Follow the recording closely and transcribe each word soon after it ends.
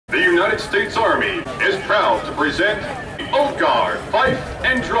United States Army is proud to present the Old Guard Fife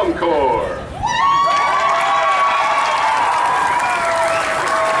and Drum Corps.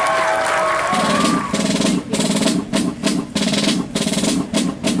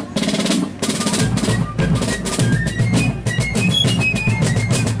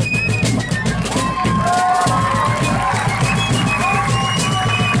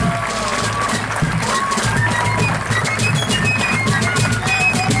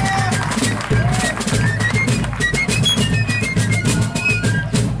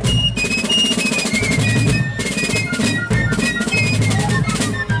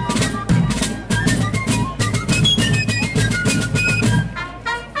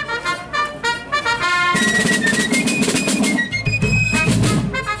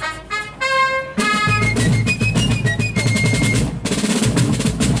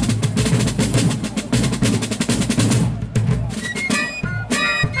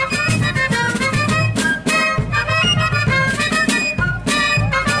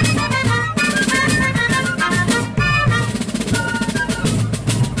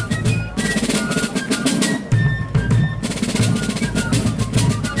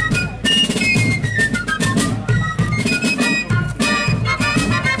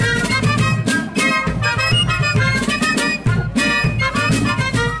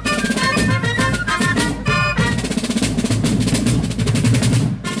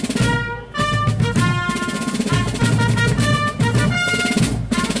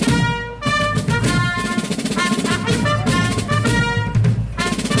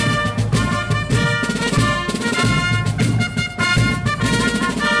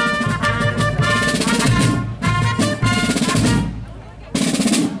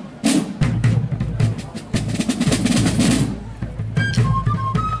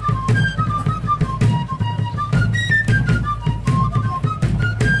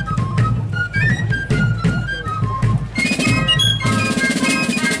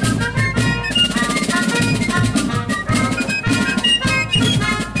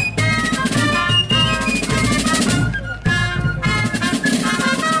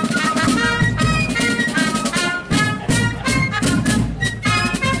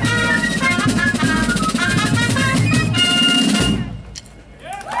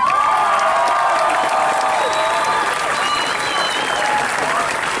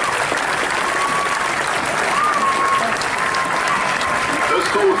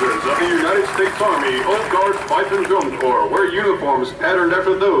 Soldiers of the United States Army Old Guard Fife and Drum Corps wear uniforms patterned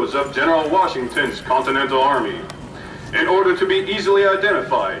after those of General Washington's Continental Army. In order to be easily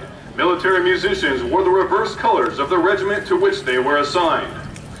identified, military musicians wore the reverse colors of the regiment to which they were assigned.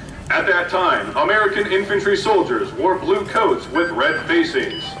 At that time, American infantry soldiers wore blue coats with red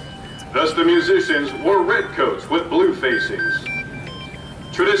facings. Thus, the musicians wore red coats with blue facings.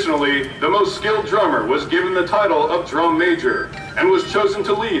 Traditionally, the most skilled drummer was given the title of drum major and was chosen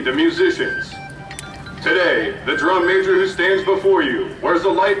to lead the musicians. Today, the drum major who stands before you wears a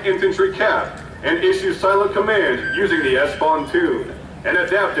light infantry cap and issues silent command using the S-Pontoon, an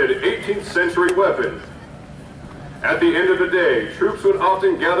adapted 18th century weapon. At the end of the day, troops would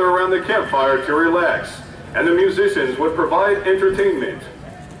often gather around the campfire to relax, and the musicians would provide entertainment.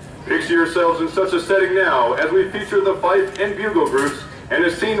 Picture yourselves in such a setting now as we feature the fife and bugle groups and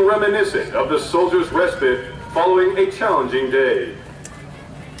a scene reminiscent of the soldier's respite following a challenging day.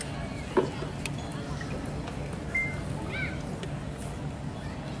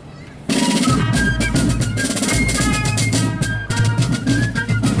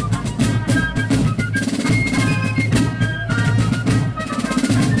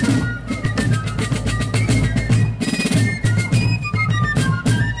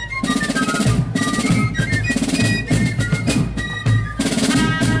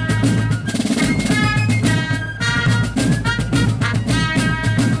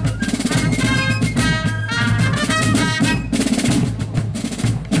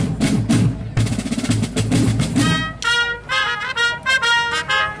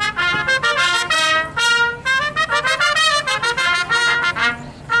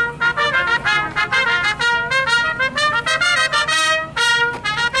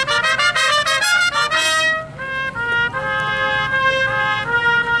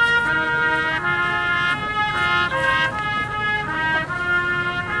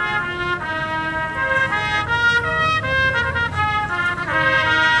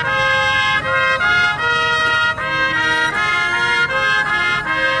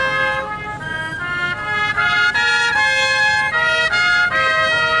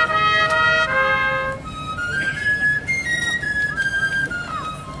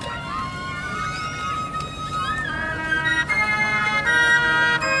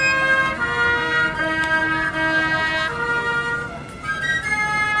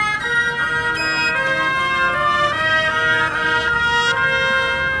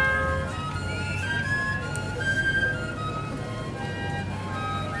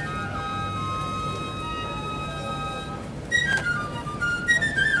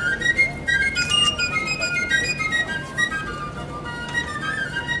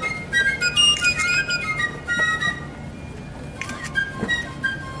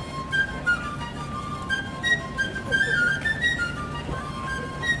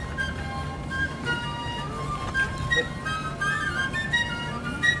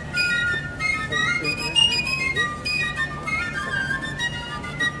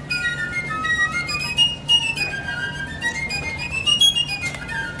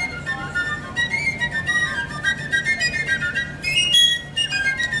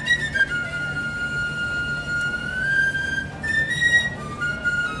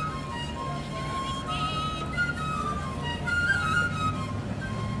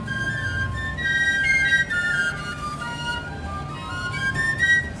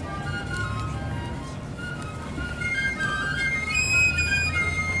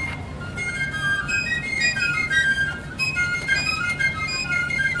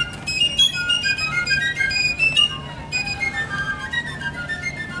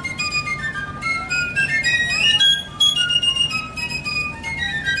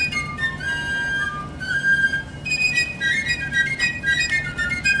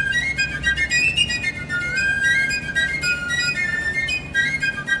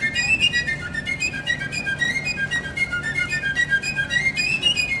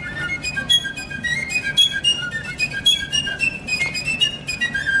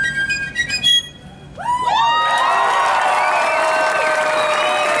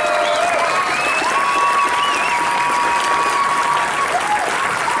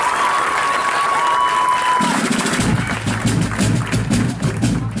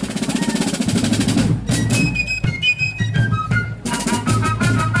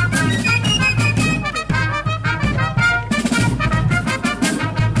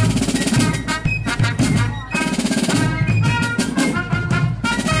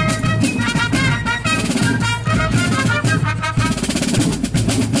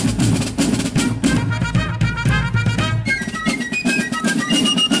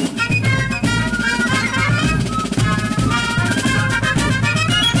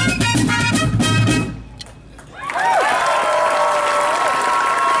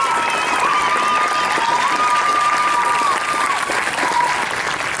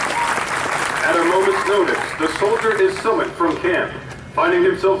 notice, the soldier is summoned from camp, finding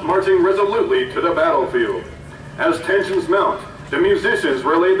himself marching resolutely to the battlefield. As tensions mount, the musicians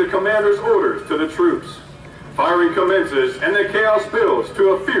relay the commander's orders to the troops. Firing commences and the chaos builds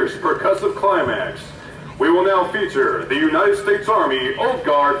to a fierce percussive climax. We will now feature the United States Army Old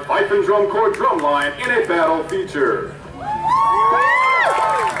Guard Fife and Drum Corps drumline in a battle feature.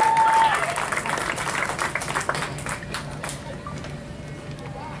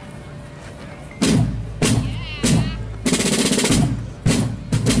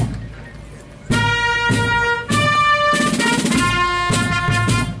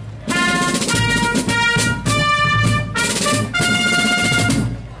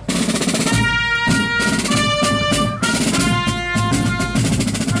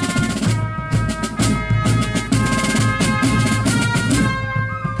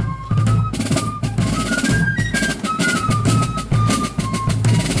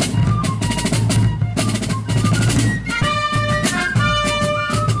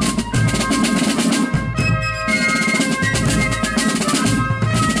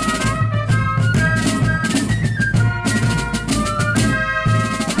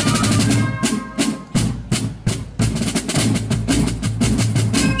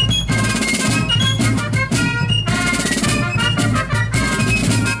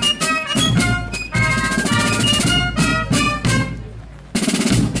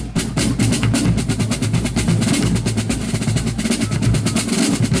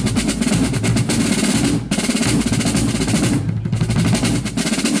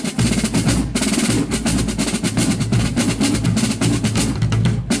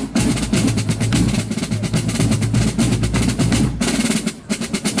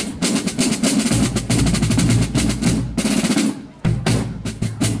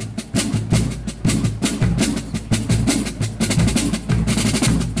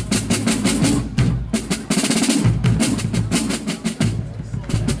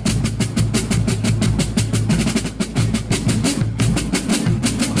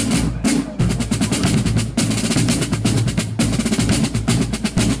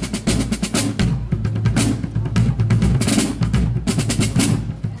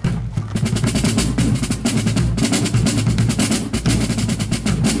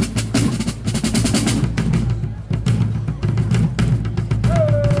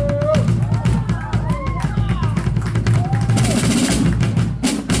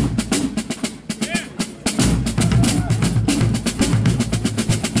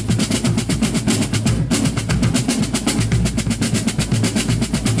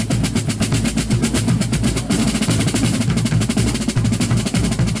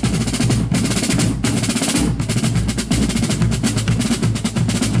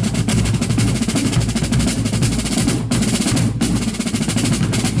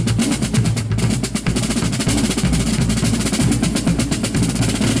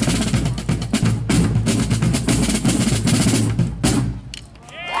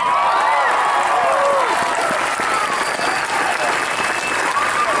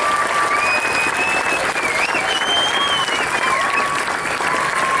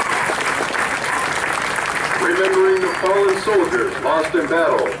 Remembering the fallen soldiers lost in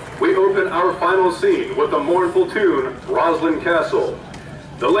battle, we open our final scene with the mournful tune, Roslyn Castle.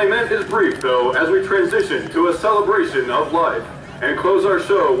 The lament is brief, though, as we transition to a celebration of life, and close our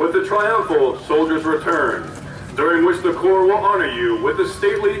show with the triumphal Soldier's Return, during which the Corps will honor you with a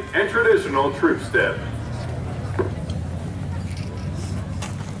stately and traditional troop step.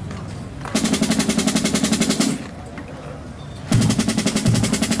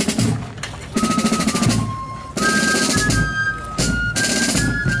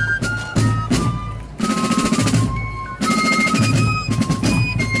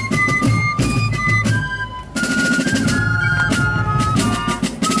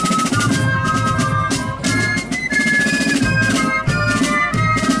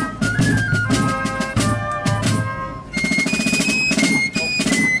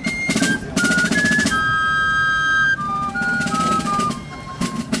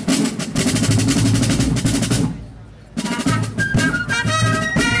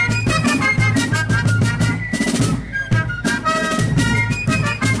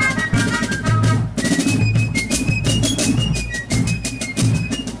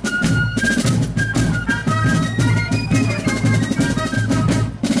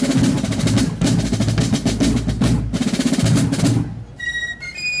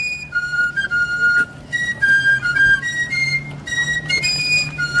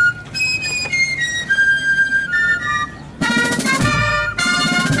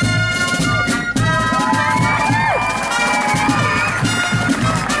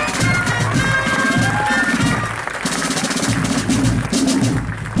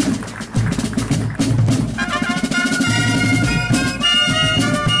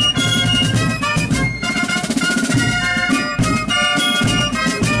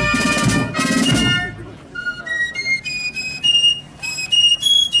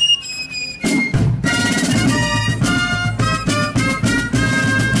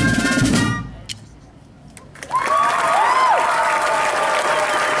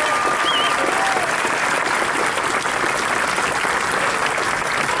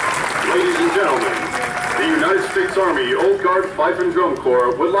 Army Old Guard Fife and Drum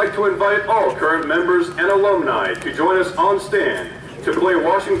Corps would like to invite all current members and alumni to join us on stand to play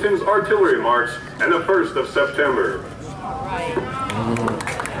Washington's Artillery March on the 1st of September. All right.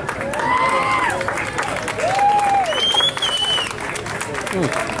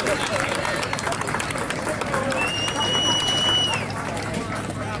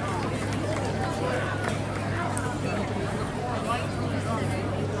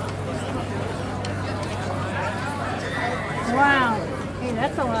 Wow. Hey,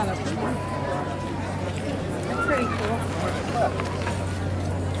 that's a lot of fun. That's pretty cool.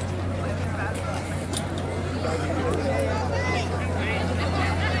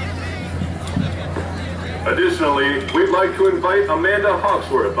 Additionally, we'd like to invite Amanda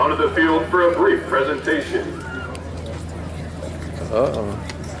Hawksworth onto the field for a brief presentation. Uh-oh.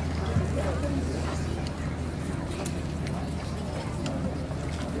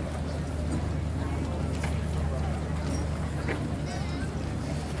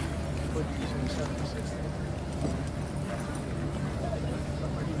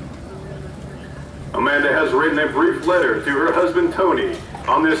 Amanda has written a brief letter to her husband Tony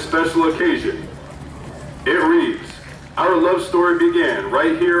on this special occasion. It reads, "Our love story began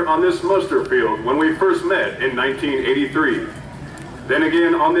right here on this muster field when we first met in 1983. Then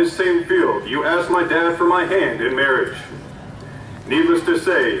again on this same field, you asked my dad for my hand in marriage. Needless to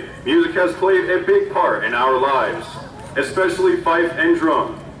say, music has played a big part in our lives, especially fife and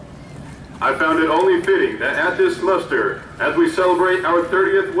drum. I found it only fitting that at this muster, as we celebrate our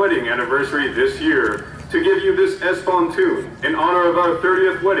 30th wedding anniversary this year, to give you this Espon tune in honor of our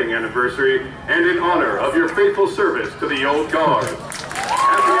 30th wedding anniversary and in honor of your faithful service to the Old Guard.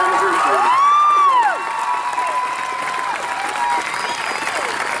 Happy anniversary."